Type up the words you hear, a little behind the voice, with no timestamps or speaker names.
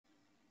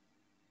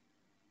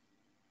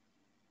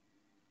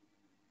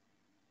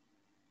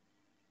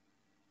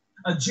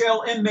A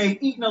jail inmate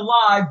eaten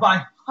alive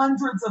by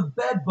hundreds of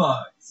bed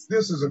bugs.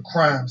 This is a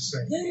crime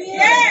scene.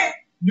 Yeah.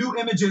 New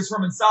images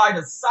from inside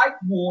a psych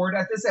ward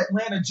at this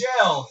Atlanta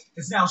jail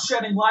is now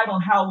shedding light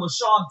on how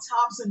LaShawn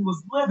Thompson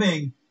was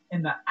living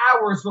in the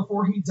hours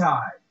before he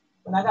died.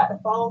 When I got the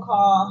phone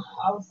call,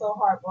 I was so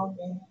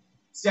heartbroken.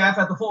 Staff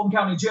at the Fulton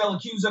County Jail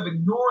accused of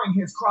ignoring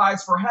his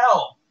cries for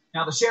help.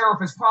 Now the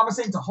sheriff is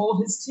promising to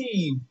hold his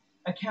team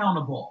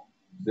accountable.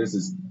 This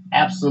is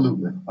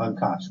absolutely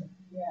unconscionable.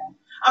 Yeah.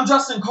 I'm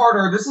Justin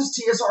Carter. This is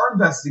TSR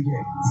Investigates.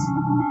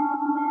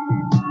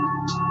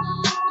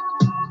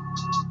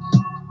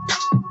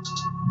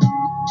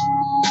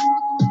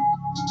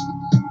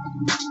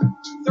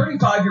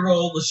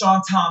 35-year-old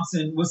LaShawn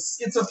Thompson was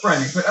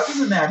schizophrenic, but other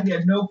than that, he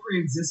had no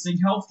pre-existing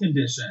health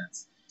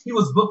conditions. He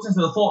was booked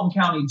into the Fulton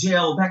County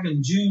Jail back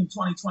in June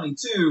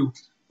 2022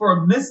 for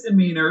a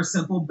misdemeanor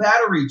simple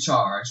battery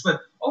charge.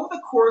 But over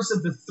the course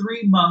of the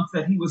 3 months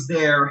that he was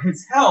there,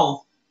 his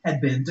health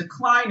had been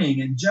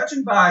declining. And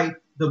judging by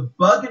the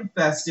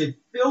bug-infested,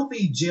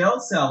 filthy jail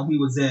cell he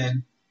was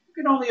in, you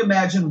can only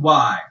imagine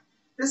why.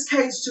 This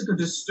case took a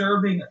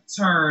disturbing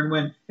turn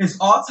when his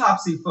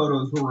autopsy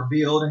photos were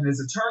revealed and his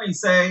attorneys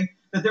say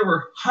that there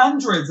were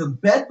hundreds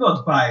of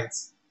bedbug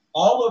bites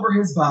all over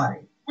his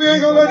body. We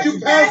ain't gonna let you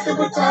pass the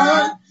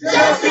baton.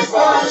 Justice for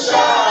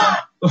LaShawn.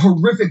 The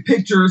horrific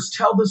pictures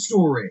tell the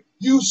story.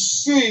 You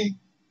see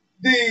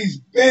these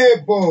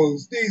bed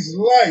bugs, these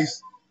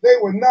lice. They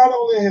were not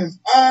only in his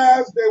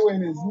eyes, they were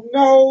in his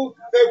nose,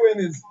 they were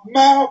in his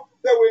mouth,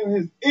 they were in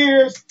his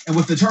ears. And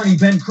with attorney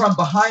Ben Crump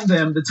behind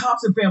them, the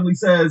Thompson family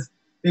says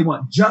they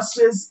want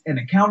justice and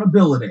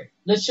accountability.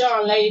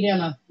 LaShawn laid in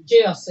a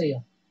jail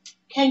cell.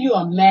 Can you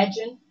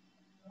imagine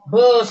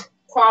bugs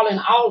crawling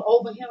all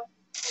over him?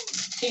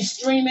 He's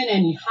screaming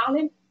and he's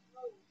hollering,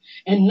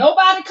 and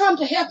nobody come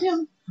to help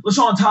him.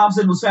 LaShawn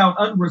Thompson was found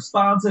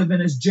unresponsive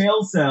in his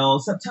jail cell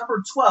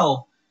September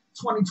 12,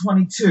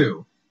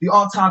 2022. The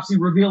autopsy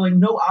revealing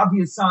no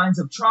obvious signs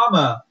of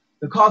trauma.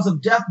 The cause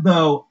of death,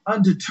 though,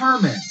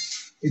 undetermined.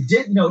 It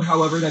did note,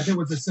 however, that there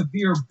was a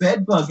severe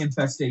bedbug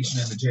infestation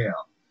in the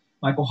jail.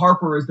 Michael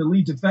Harper is the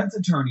lead defense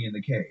attorney in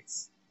the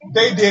case.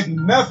 They did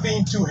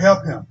nothing to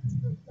help him.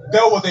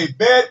 There was a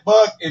bed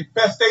bug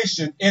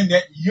infestation in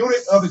that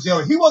unit of the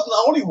jail. He wasn't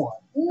the only one.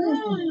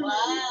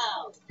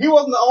 Wow. He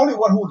wasn't the only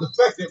one who was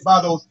affected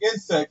by those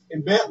insects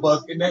and bed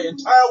bugs in that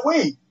entire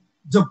wing.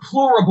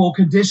 Deplorable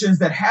conditions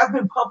that have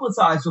been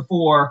publicized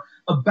before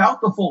about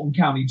the Fulton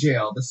County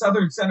Jail. The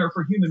Southern Center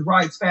for Human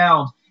Rights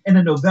found in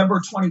a November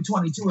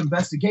 2022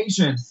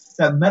 investigation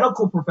that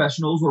medical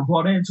professionals were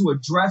brought in to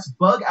address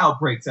bug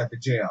outbreaks at the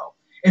jail.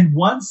 In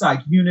one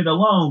psych unit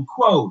alone,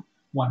 quote,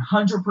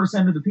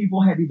 100% of the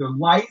people had either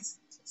lice,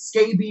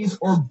 scabies,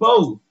 or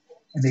both,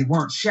 and they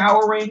weren't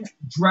showering,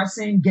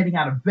 dressing, getting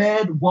out of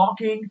bed,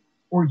 walking,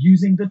 or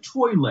using the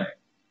toilet.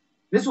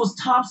 This was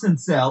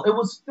Thompson's cell. It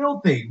was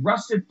filthy,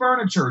 rusted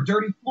furniture,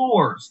 dirty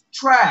floors,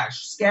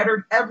 trash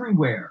scattered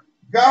everywhere.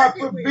 God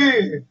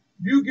forbid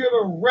you get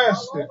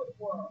arrested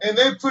and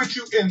they put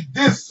you in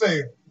this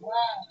cell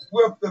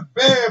with the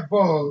bed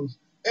bugs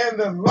and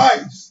the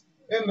lice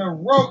and the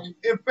roach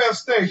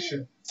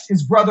infestation.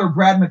 His brother,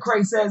 Brad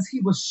McCrae, says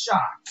he was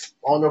shocked.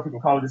 I don't know if we can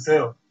call it a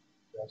cell.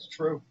 That's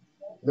true.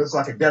 Looks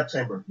like a death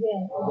chamber.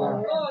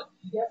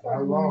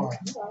 How long?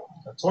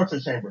 A torture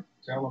chamber.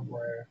 Tell him,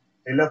 Brad.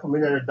 They left him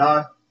in there to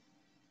die,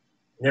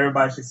 and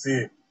everybody should see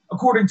it.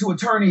 According to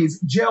attorneys,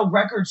 jail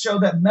records show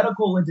that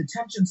medical and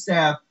detention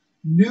staff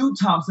knew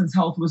Thompson's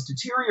health was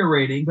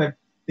deteriorating, but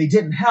they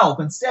didn't help.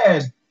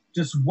 Instead,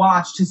 just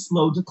watched his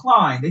slow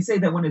decline. They say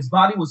that when his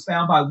body was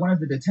found by one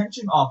of the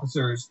detention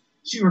officers,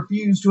 she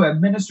refused to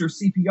administer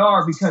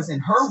CPR because, in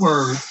her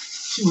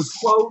words, she was,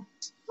 quote,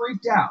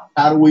 freaked out.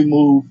 How do we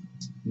move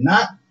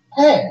not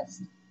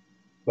past,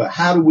 but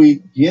how do we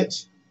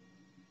get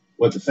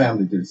what the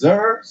family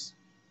deserves?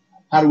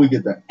 How do we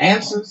get the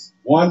answers?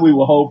 One, we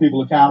will hold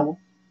people accountable.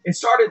 It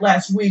started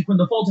last week when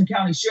the Fulton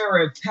County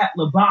Sheriff, Pat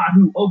Labat,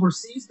 who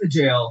oversees the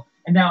jail,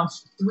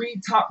 announced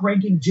 3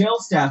 top-ranking jail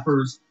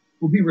staffers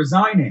will be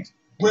resigning.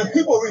 When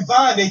people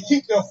resign, they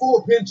keep their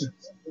full pensions.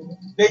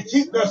 They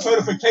keep their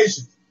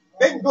certifications.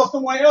 They can go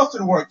somewhere else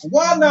to work.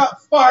 Why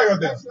not fire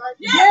them?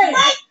 Yeah.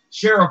 Right.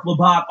 Sheriff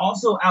Labat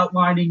also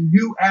outlining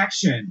new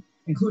action,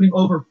 including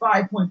over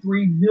 $5.3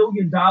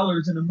 million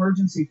in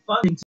emergency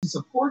funding to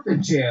support the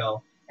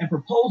jail and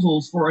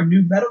proposals for a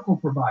new medical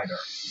provider.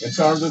 In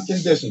terms of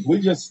conditions, we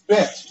just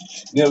spent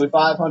nearly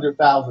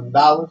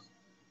 $500,000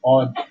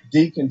 on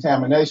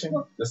decontamination.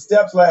 The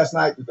steps last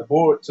night that the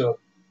board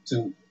took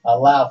to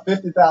allow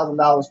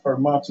 $50,000 per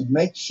month to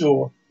make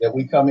sure that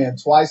we come in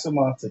twice a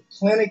month to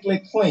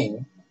clinically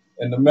clean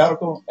in the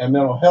medical and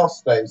mental health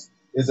space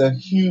is a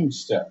huge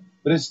step.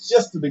 But it's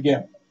just the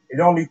beginning.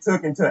 It only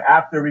took until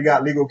after we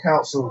got legal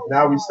counsel.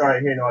 Now we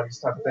started hearing all these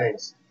type of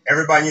things.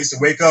 Everybody needs to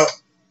wake up,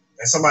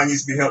 and somebody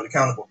needs to be held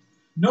accountable.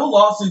 No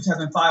lawsuits have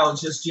been filed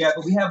just yet,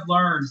 but we have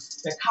learned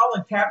that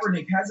Colin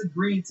Kaepernick has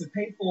agreed to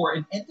pay for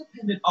an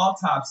independent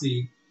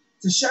autopsy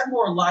to shed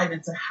more light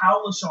into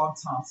how LaShawn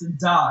Thompson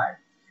died.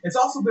 It's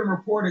also been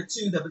reported,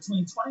 too, that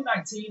between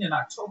 2019 and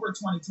October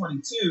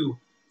 2022,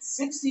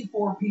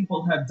 64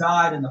 people have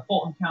died in the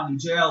Fulton County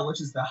Jail,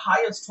 which is the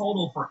highest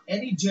total for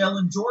any jail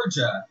in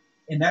Georgia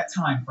in that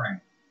time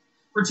frame.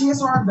 For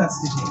TSR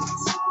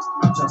Investigates,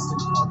 I'm Justin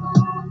Carter.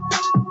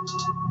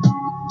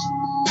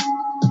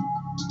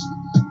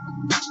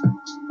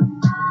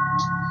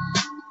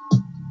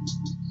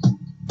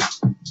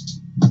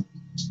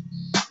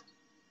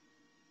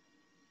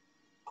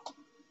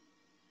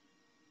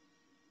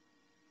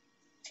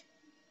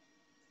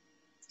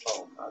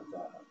 Oh my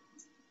God.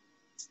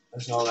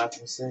 That's all I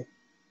can say.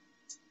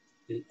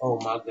 Oh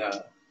my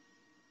God.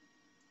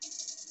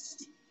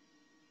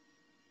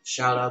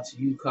 Shout out to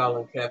you,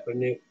 Colin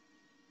Kaepernick.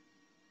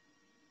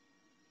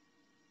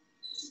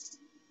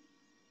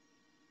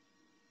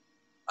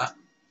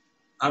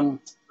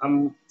 I'm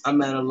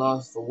at a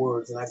loss for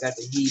words, and I got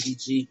the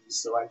heebie-jeebies,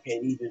 so I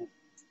can't even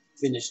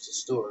finish the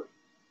story.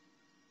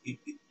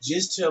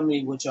 Just tell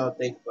me what y'all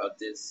think about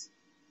this,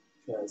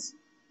 because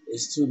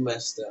it's too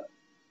messed up.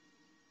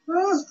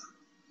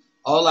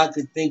 All I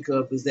could think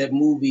of is that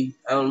movie.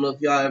 I don't know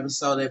if y'all ever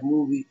saw that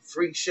movie,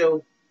 Freak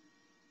Show.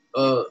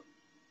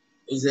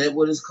 Is that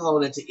what it's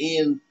called? At the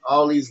end,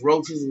 all these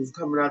roaches was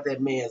coming out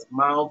that man's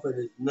mouth and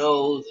his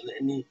nose,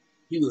 and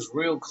he was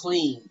real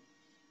clean.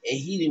 And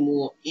he didn't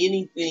want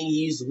anything.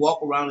 He used to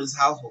walk around his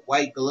house with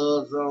white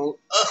gloves on.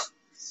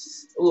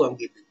 Oh, I'm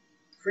getting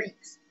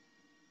creeps.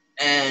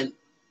 And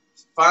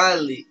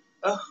finally,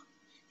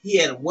 he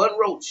had one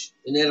roach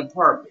in that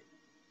apartment.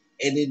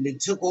 And then they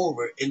took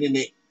over. And then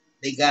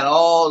they got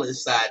all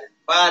inside his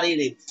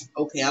body.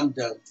 Okay, I'm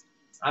done.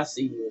 I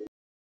see you.